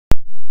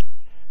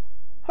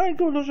嗨，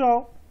各位同学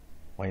好，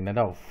欢迎来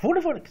到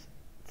Phonics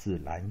自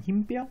然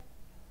音标。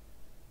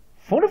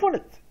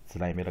Phonics 自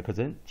然音标的课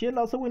程，今天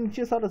老师为你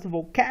介绍的是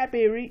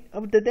Vocabulary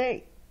of the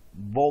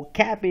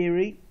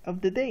Day。Vocabulary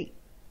of the Day。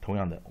同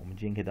样的，我们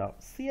今天可以到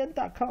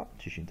cn.com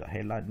去寻找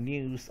Headline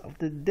News of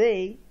the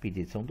Day， 并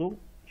且从中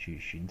去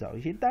寻找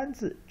一些单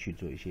字，去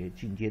做一些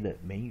进阶的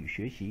美语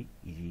学习，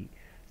以及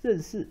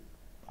认识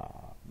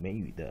美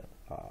语的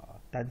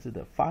单字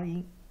的发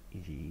音以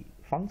及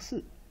方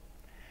式。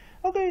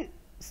OK。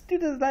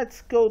Students,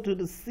 let's go to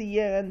the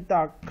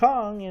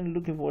cn.com and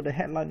looking for the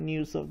headline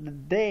news of the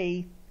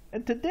day.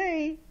 And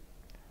today,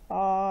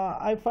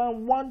 I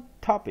found one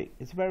topic.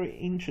 It's very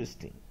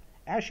interesting.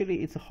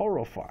 Actually, it's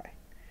horrifying.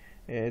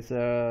 It's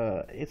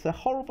a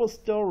horrible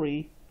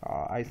story.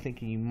 I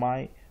think you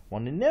might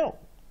want to know.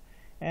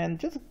 And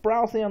just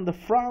browsing on the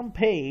front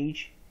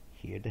page,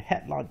 here the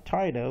headline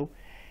title: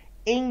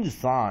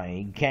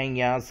 Inside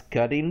Kenya's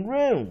cutting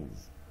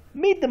rooms,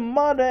 meet the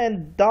mother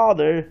and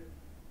daughter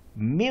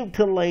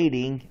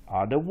mutilating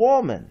other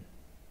woman.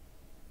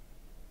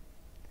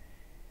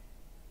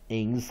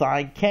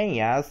 Inside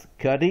Kenya's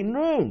cutting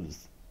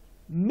rooms,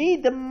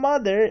 meet the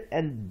mother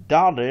and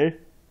daughter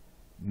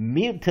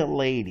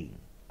mutilating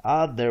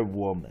other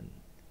woman.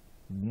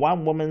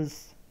 One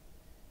woman's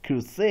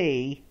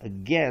crusade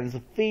against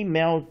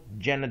female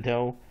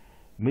genital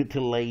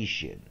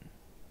mutilation.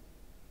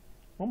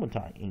 One more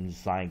time.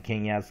 Inside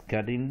Kenya's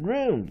cutting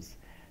rooms,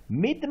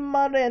 meet the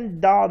mother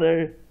and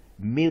daughter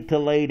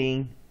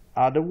mutilating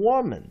other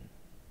woman.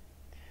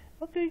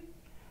 Okay,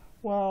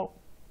 well,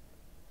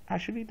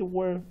 actually the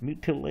word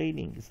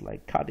mutilating is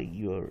like cutting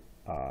your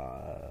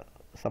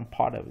some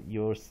part of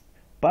your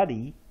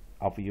body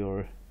of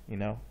your,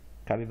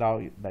 cut it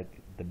out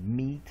like the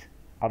meat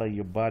out of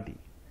your body,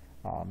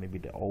 maybe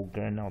the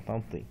organ or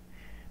something.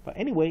 But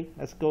anyway,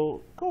 let's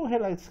go ahead.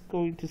 Let's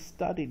go into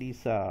study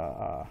this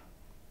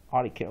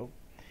article.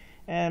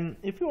 And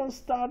if you want to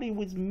study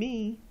with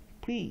me,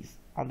 please,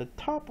 on the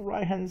top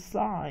right hand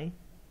side,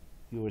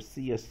 you will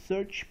see a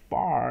search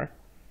bar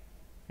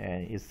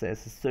and it says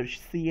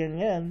search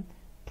CNN.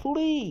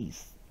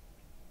 Please,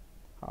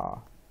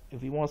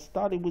 if you want to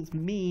study with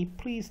me,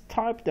 please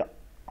type the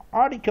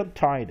article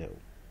title,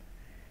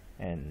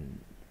 and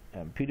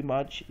pretty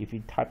much if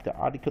you type the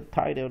article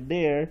title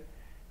there,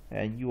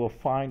 and you will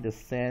find the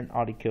same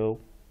article,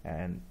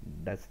 and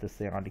that's the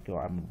same article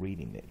I'm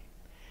reading it.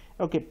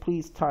 Okay,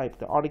 please type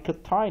the article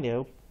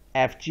title: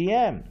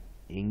 FGM,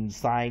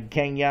 Inside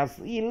Kenya's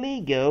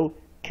Illegal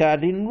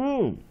Cutting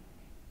Room.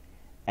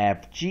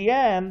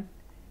 FGM,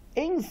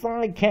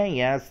 Inside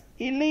Kenya's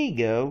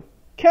Illegal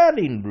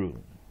Cutting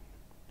Room.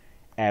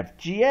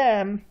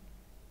 FGM,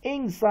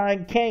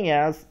 Inside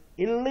Kenya's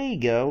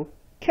Illegal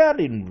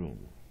Cutting Room.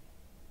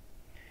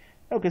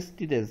 Okay,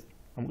 students,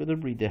 I'm going to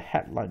read the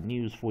headline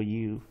news for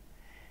you.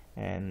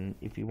 And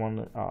if you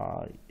want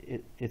to,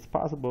 it's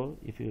possible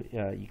if you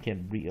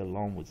can read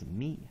along with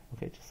me.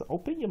 Okay, just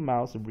open your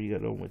mouth and read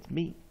along with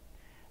me.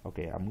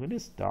 Okay, I'm going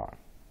to start.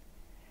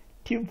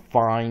 To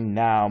find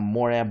out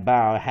more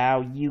about how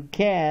you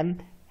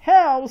can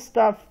help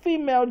stop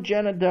female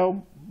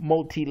genital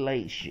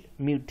mutilation,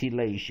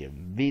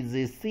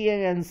 visit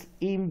CNN's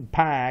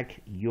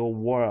Impact Your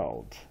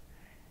World.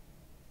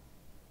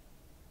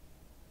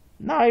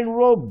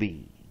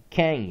 Nairobi,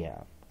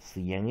 Kenya,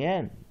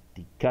 CNN.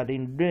 The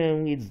cutting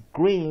room is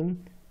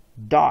green,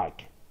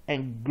 dark,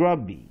 and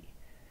grubby.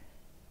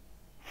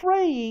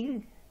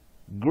 Fraying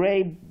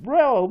gray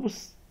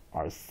robes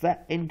are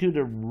set into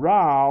the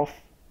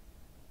rough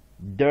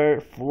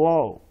dirt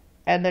floor,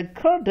 and the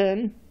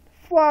curtain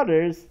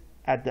flutters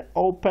at the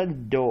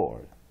open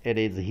door. It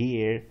is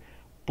here,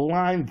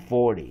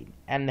 blindfolded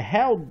and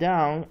held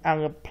down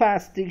on a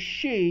plastic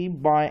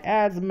sheet by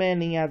as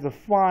many as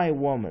 5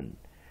 women,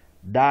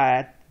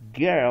 that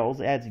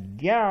girls as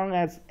young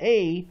as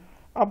 8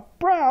 are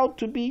proud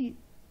to be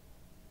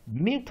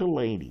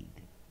mutilated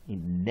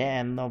in the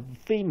name of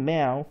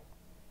female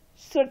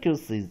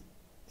circumcision.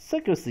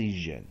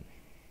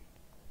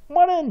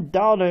 Mother and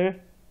daughter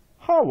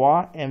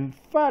Hawa and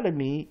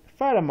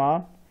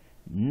Fatima,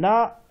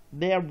 not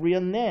their real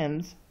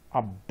names,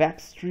 are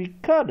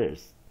backstreet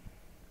cutters,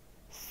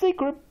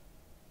 secret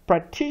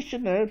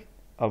practitioners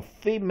of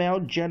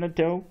female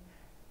genital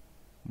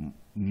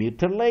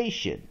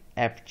mutilation,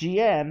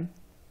 FGM,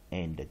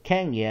 in the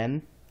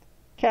Kenyan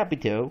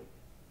capital,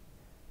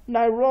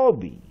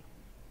 Nairobi.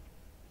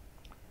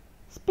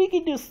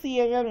 Speaking to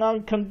CNN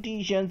on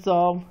conditions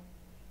of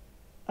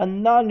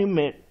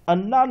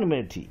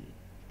anonymity,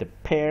 the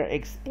pair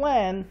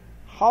explain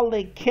how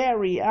they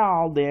carry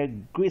out their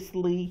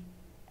grisly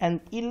and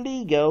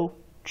illegal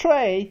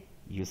trade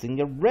using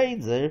a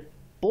razor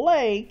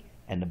blade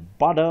and a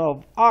bottle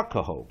of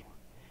alcohol.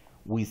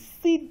 We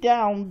sit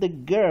down the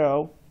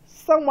girl,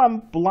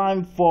 someone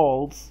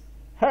blindfolds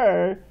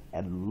her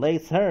and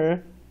lays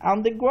her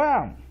on the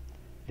ground.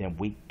 Then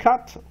we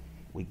cut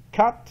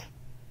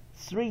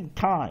 3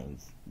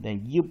 times.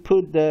 Then you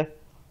put the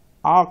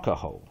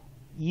alcohol.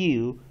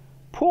 You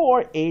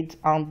pour it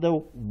on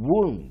the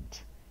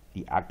wound.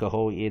 The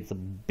alcohol is a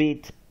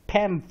bit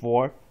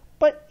painful,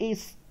 but it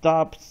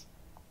stops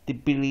the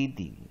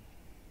bleeding.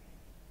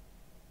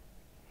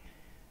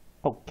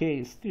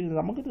 Okay, students,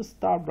 I'm going to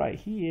stop right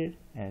here,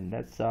 and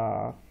let's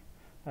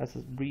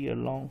read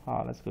along.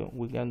 Let's go.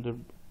 We're going to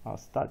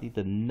study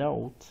the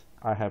notes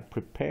I have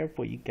prepared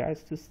for you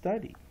guys to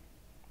study.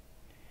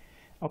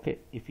 Okay,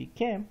 if you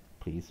can,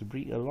 please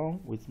read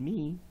along with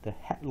me the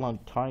headline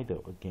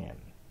title again.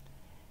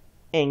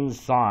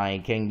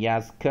 Inside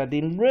Kenya's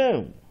cutting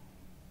room,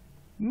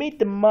 meet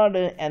the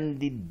mother and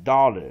the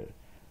daughter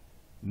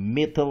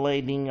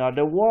mutilating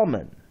other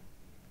woman.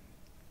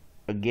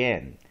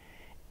 Again,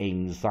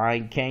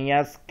 inside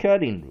Kenya's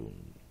cutting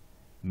room,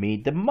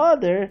 meet the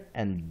mother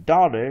and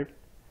daughter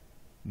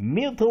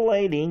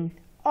mutilating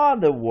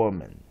other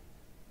woman.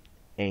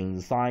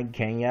 Inside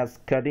Kenya's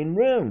cutting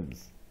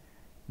rooms,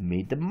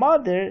 meet the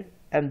mother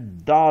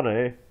and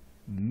daughter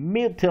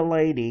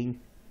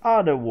mutilating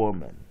other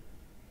woman.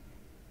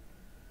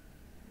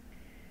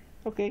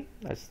 Okay,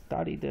 let's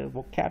study the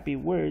vocabulary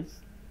words,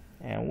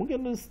 and we're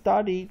going to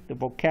study the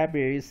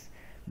vocabularies,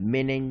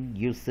 meaning,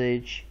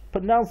 usage,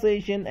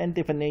 pronunciation, and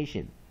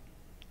definition.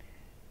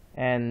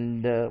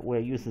 And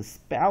we're using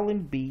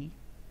spelling bee,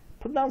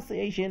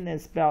 pronunciation and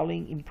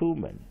spelling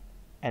improvement,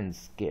 and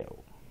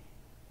skill.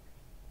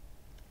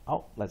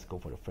 Oh, let's go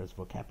for the first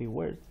vocabulary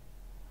word.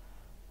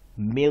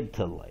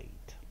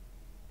 Mutilate.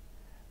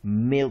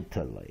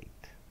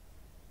 Mutilate.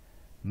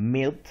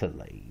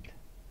 Mutilate.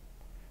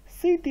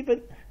 See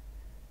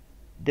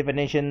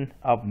definition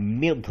of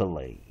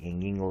mutilate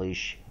in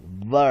English.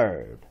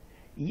 Verb.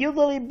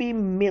 Usually be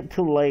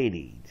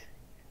mutilated.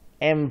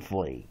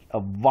 Inflict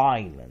a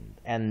violent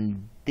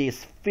and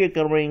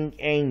disfiguring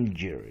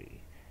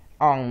injury.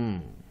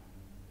 The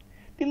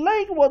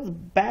leg was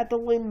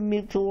badly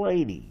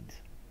mutilated.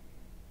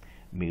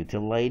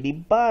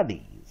 Mutilated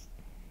bodies.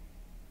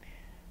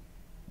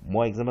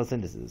 More example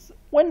sentences.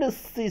 When the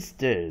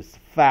sister's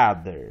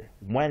father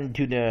went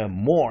to the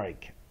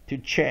morgue to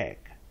check,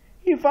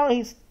 he found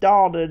his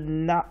daughter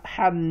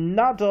had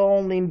not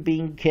only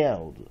been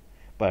killed,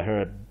 but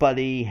her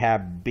body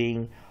had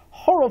been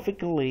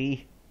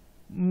horrifically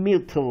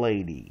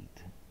mutilated.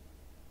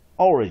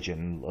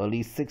 Origin,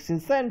 early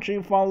 16th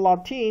century, from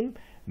Latin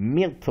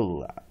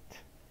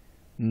mutilate,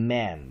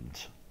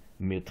 maimed,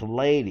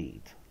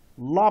 mutilated,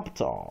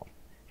 lopped off,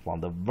 from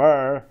the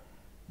verb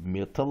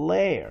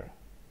mutilare,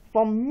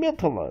 from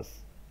mutilus,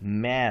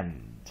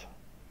 maimed.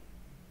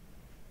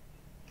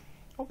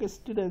 Okay,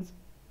 students,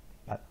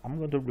 I'm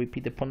going to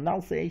repeat the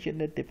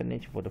pronunciation and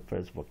definition for the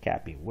first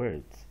vocabulary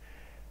words.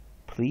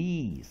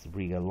 Please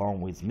read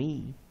along with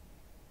me.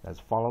 Let's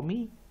follow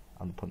me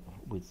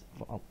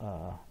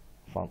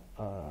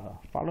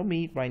follow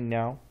me right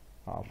now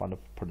for the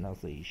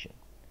pronunciation.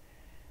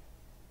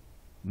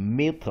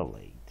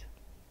 Mutilate.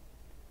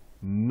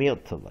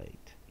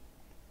 Mutilate.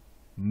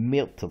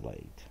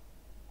 Mutilate.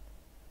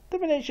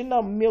 Definition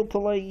of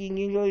mutilate in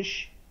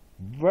English.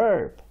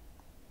 Verb.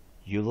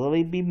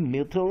 Usually be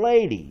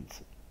mutilated.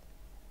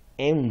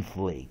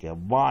 Inflict a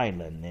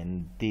violent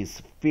and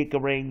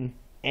disfiguring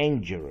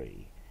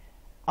injury.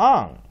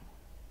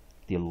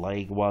 The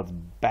leg was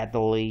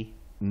badly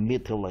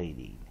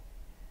mutilated.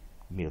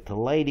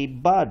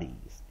 Mutilated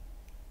bodies.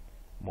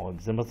 More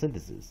example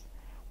sentences.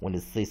 When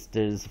the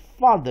sister's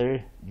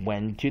father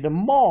went to the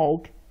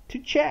morgue to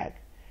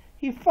check,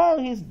 he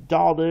found his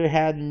daughter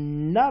had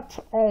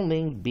not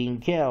only been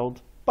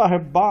killed, but her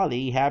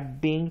body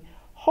had been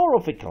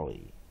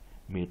horrifically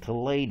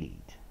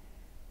mutilated.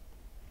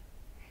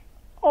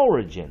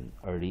 Origin,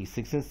 early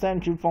 16th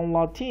century, from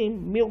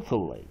Latin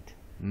mutilate,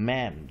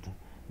 maimed,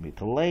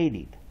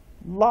 mutilated,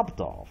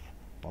 lopped off,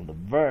 from the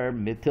verb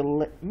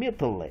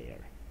mutilare,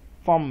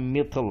 from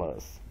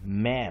mutilus,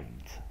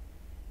 maimed.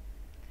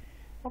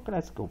 Okay,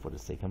 let's go for the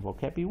second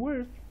vocabulary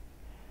word.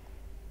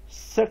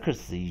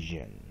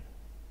 Circumcision.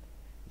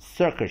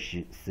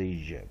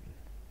 Circumcision.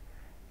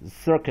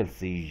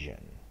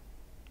 Circumcision.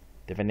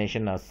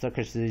 Definition of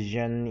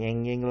circumcision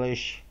in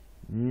English.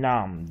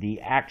 Noun, the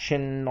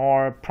action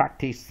or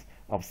practice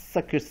of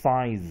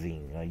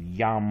circumcising a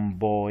young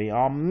boy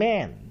or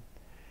man.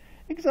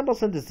 Example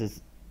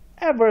sentences.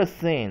 Ever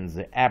since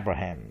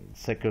Abraham,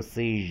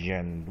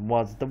 circumcision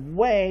was the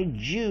way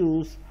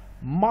Jews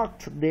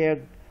marked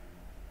their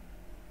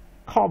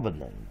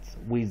covenant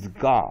with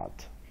God.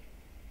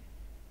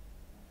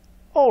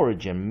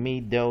 Origin,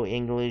 Middle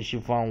English,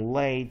 from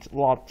late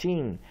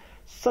Latin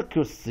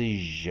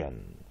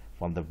circumcision,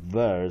 from the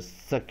verb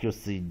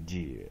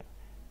circumcidere.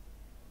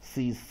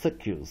 See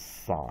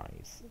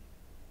circumcise.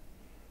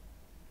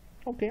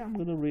 Okay, I'm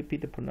going to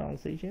repeat the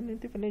pronunciation and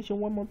definition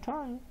one more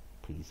time.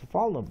 Please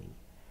follow me.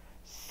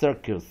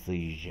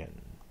 Circumcision.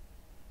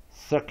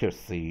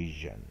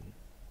 Circumcision.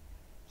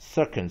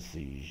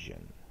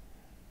 Circumcision.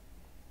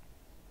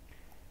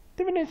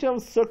 Definition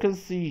of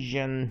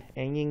circumcision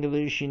in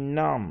English.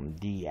 Noun,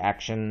 the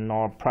action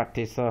or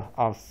practice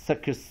of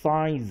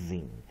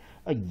circumcising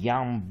a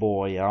young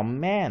boy or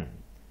man.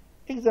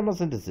 Example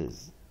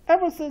sentences.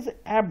 Ever since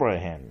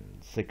Abraham,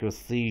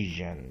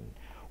 circumcision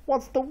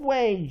was the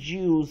way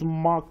Jews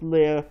marked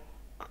their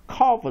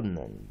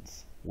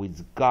covenants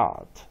with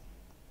God.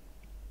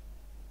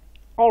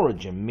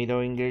 Origin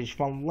Middle English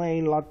from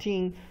Late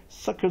Latin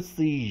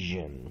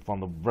circumcision from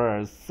the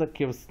verb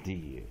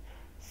circumcise,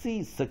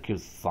 see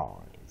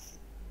circumcise.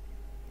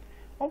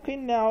 Okay,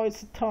 now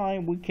it's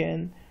time we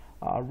can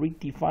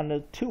redefine the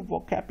two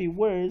vocabulary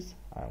words.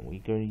 We're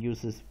going to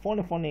use this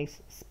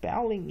phonics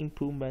spelling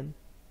improvement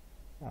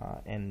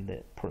and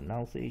the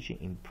pronunciation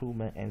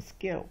improvement and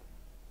skill.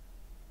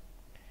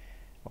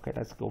 Okay,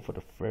 let's go for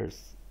the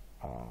first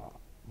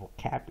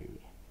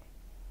vocabulary.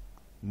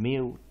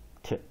 Mutilate.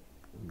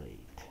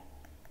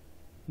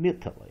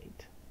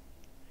 Mutilate.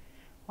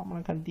 我们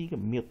来看第一个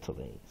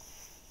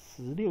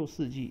mutilate，16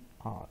世纪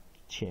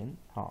前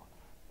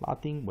拉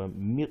丁文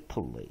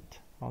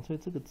mutilate 所以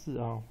这个字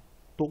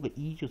多个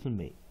一就是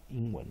美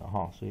英文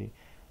了所以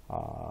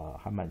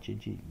还蛮接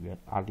近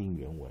拉丁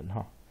原文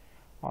好，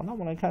那我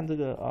们来看这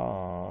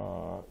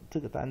个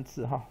这个单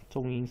字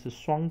重音是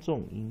双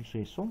重音，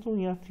所以双重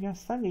音你看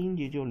3个音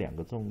节就有2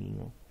个重音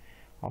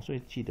好，所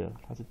以记得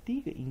它是第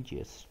一个音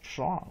节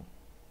strong，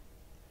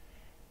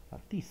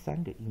第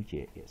3个音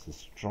节也是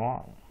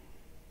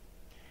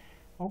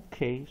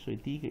strong。OK， 所以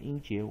第一个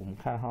音节我们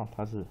看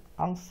它是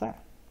onset，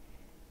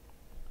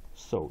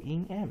 首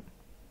音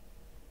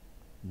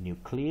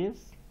m，nucleus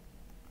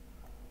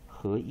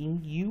合音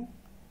u，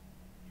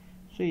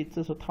 所以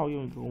这时候套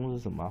用一个公式是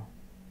什么？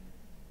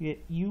因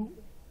为 u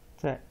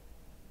在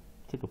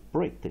这个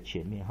break 的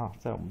前面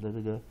在我们的这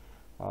个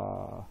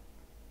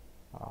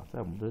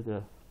在我们的这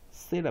个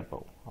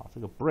syllable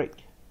这个 break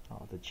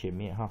的前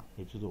面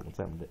也就是我们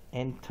在我们的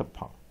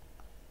antiphon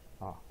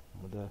我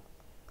们的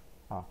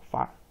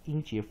发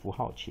音节符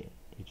号前，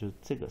也就是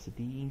这个是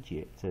第一音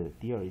节，这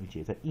第二音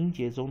节，在音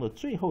节中的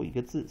最后一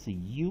个字是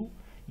u，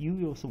 u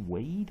又是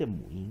唯一的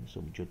母音，所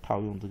以我们就套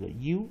用这个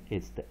u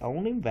is the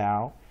only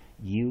vowel,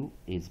 u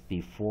is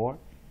before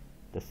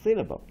the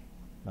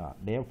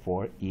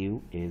syllable。therefore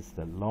u is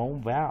the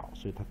long vowel，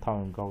 所以它套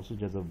用公式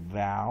叫做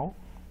vowel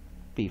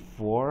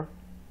before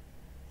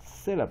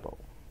syllable，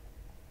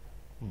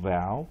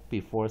 vowel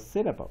before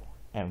syllable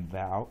and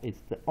vowel is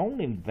the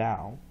only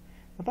vowel。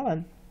 那当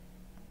然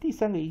第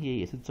3个音节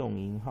也是重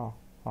音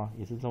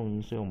也是重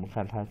音，所以我们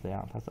看它怎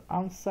样，它是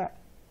onset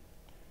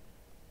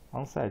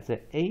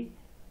在 a，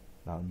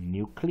 然后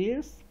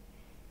nucleus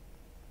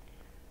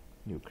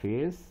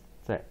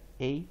在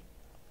a，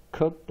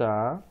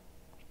 coda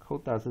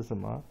是什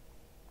么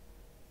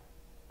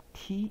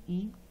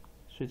te，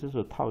 所以这时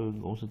候套用一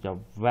个公式叫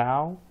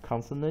vowel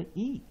consonant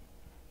e。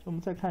 所以我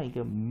们再看一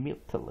个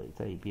mutilate，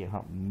 再一遍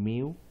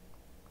mutilate，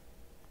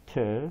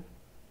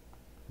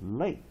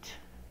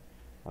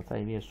 再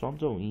一遍双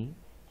重音，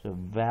所以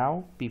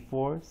vowel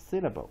before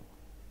syllable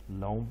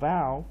long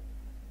vowel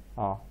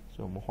所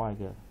以我们画一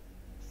个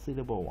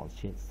syllable 往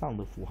前上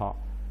的符号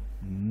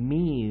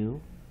mu，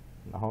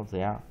 然后怎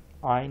样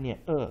i 念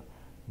2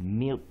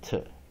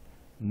 mute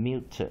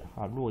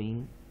弱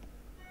音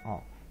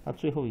那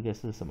最后一个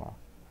是什么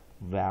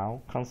vowel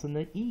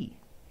consonant e，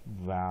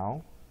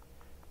 vowel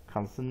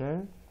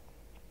consonant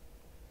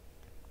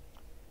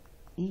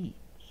e，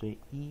 所以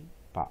e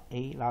把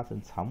a 拉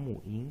成长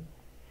母音，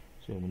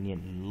所以我们念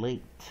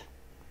late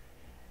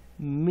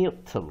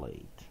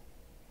mutilate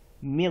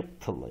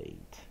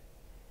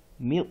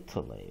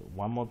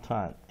one more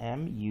time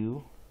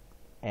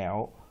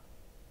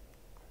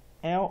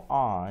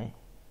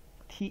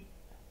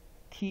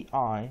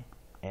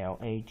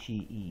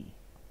m-u-l-l-i-t-i-l-a-t-e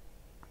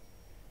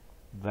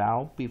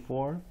vowel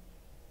before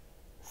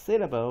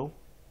syllable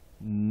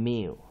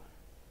mu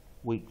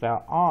with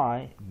vowel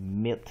I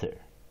muter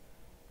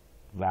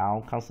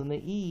vowel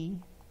consonant E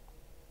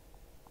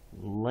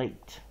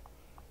late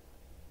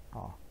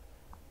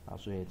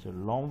所以是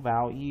long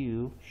vowel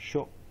U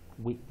short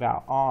with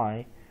vowel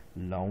I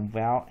long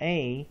vowel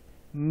A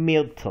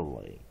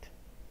mutilate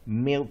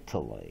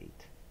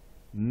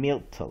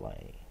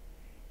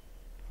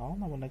好，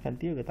那我们来看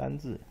第2个单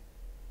字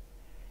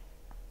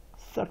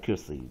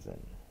circumcision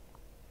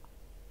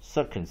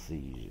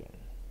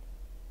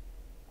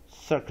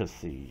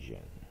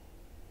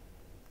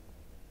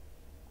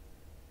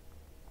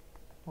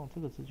这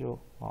个字就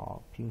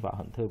拼法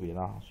很特别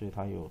啦，所以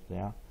它有怎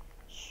样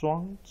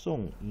双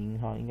重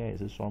音应该也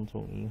是双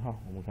重音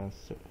我们看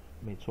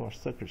没错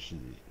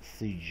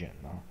circumcision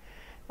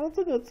那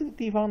这个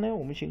地方呢，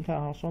我们先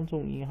看双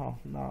重音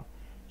那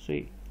所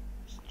以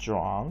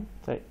strong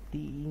在第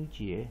一音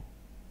节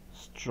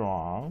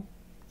strong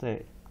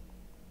在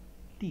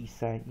第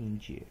3音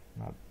节，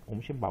那我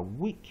们先把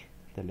weak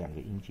的2个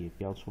音节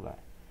标出来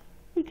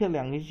weak 2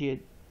个音节，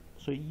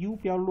所以 u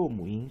标弱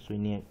母音，所以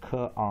念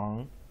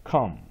come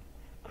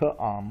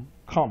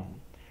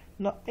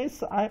那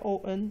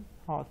sion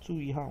注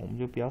意我们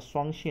就不要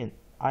双线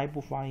i 不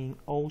发音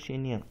o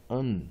先念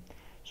n，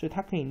 所以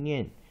它可以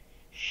念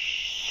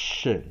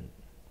shen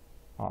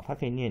它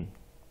可以念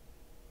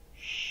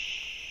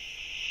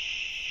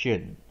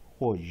shen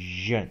或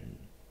ren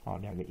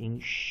 2个音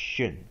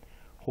shen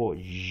或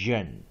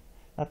ren，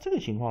 那这个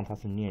情况它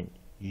是念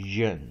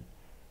ren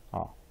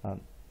那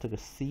这个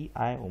ci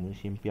我们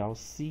先标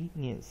c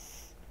念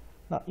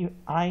那因为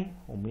I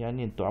我们要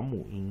念短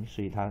母音，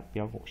所以它不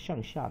要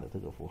向下的这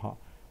个符号，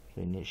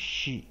所以念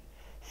she。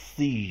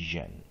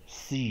Season，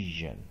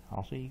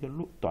好，所以一个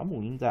短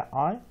母音在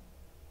I，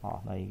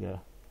 啊，那一个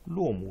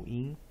弱母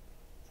音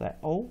在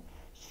O。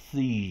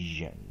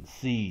Season，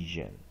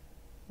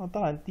那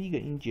当然第一个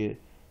音节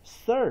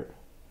Sir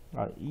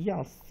啊，一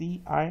样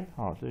CI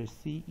啊，所以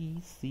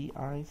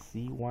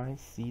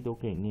CE、CI、CY、C 都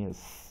可以念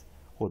S，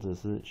 或者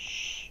是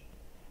sh。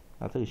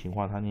那这个情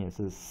况它念的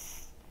是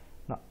S。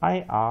那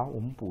IR 我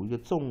们补一个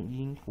重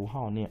音符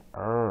号念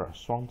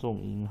双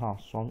重音哈，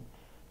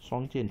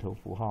双箭头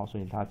符号，所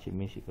以它前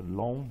面写个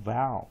long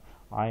vowel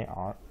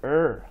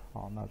IR。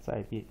好，那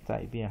再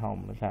一遍哈，我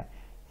们来看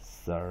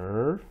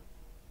circumcision。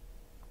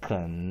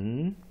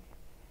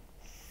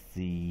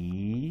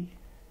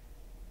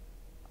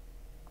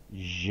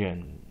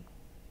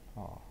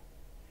啊，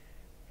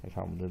来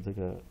看我们的这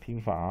个拼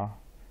法啊，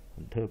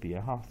很特别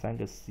哈，3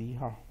个 C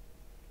哈。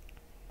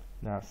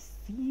那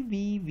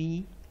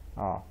CVV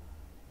啊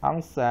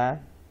 ，onset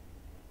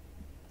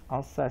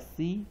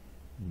C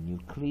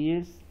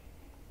nucleus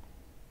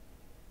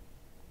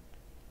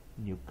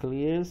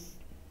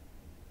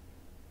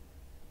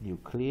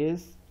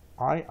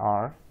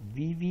IR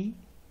VV，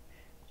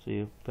 所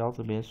以标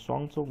这边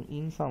双重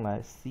音上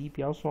来 ，C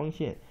标双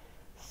线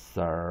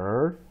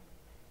 ，sir，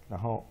 然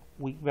后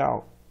weak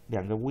vowel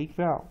 2个 weak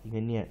vowel， 一个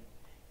念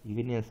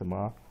什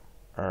么？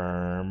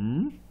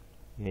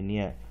一个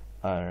念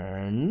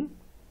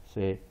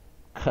所以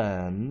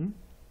肯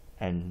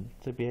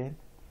这边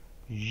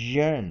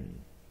认，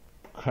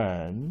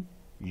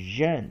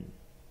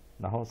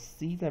然后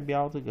C 再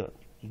标这个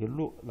一个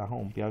弱，然后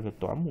我们标一个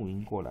短母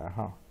音过来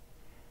哈。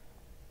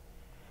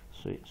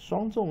所以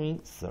双重音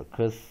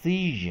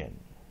circumcision，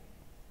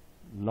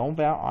 long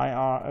vowel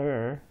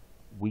IR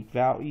weak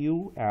vowel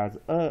U as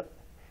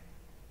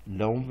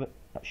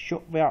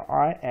short vowel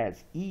I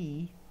as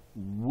E，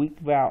 weak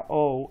vowel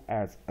O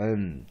as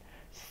N。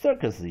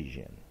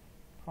circumcision。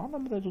好，那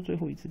么再做最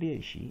后一次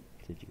练习，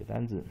这几个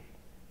单字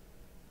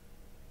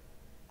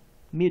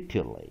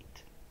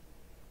 ：mutilate、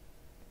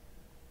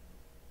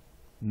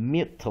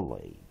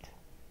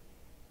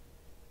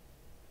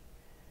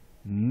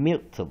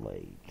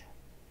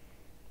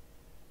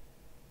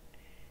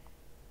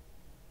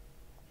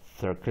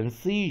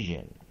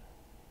circumcision、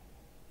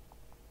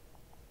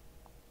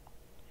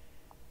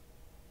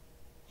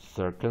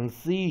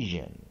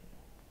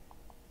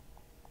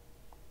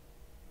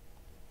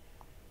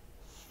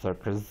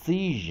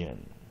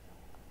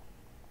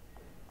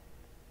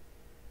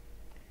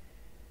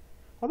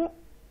好的，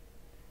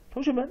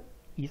同学们，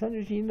以上就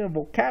是今天的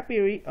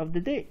vocabulary of the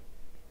day。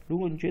如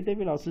果你觉得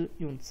David 老师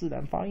用自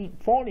然发音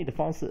phonics 的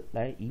方式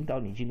来引导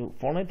你进入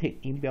phonetic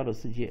音标的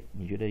世界，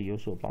你觉得有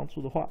所帮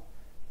助的话，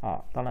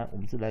当然我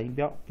们自然音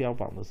标标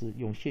榜的是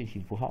用线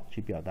形符号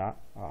去表达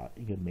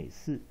一个美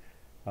式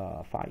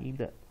发音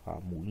的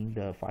母音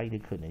的发音的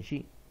可能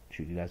性。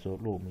举例来说，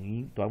弱母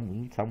音、短母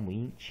音、长母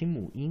音、清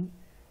母音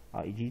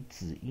以及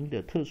子音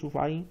的特殊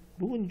发音。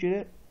如果你觉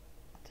得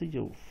这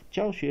种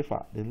教学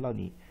法能让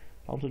你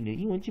帮助你的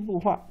英文进步的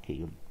话，可以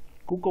用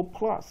Google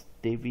Plus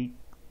David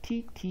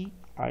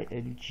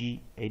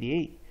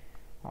TTING88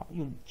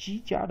 用机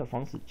加的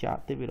方式加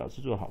David 老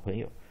师做好朋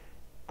友。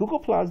Google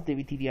Plus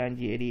David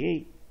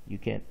TTING88 you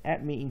can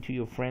add me into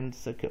your friend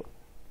circle,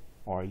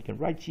 or you can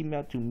write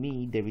Gmail to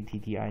me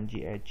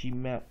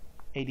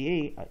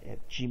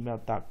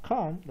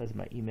davidtting@gmail88@gmail.com. That's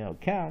my email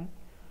account.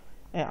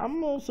 And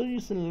I'm also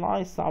using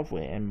Line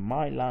software, and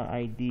my Line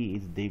ID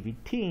is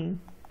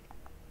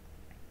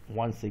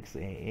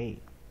davidting1688.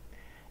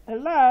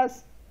 And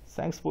last,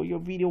 thanks for your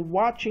video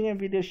watching and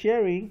video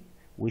sharing.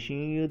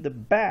 Wishing you the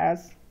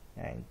best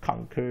and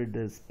conquer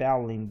the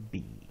spelling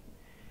bee.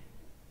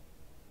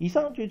 以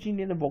上就是今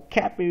天的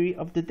vocabulary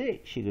of the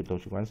day， 谢谢各位同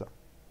学观赏。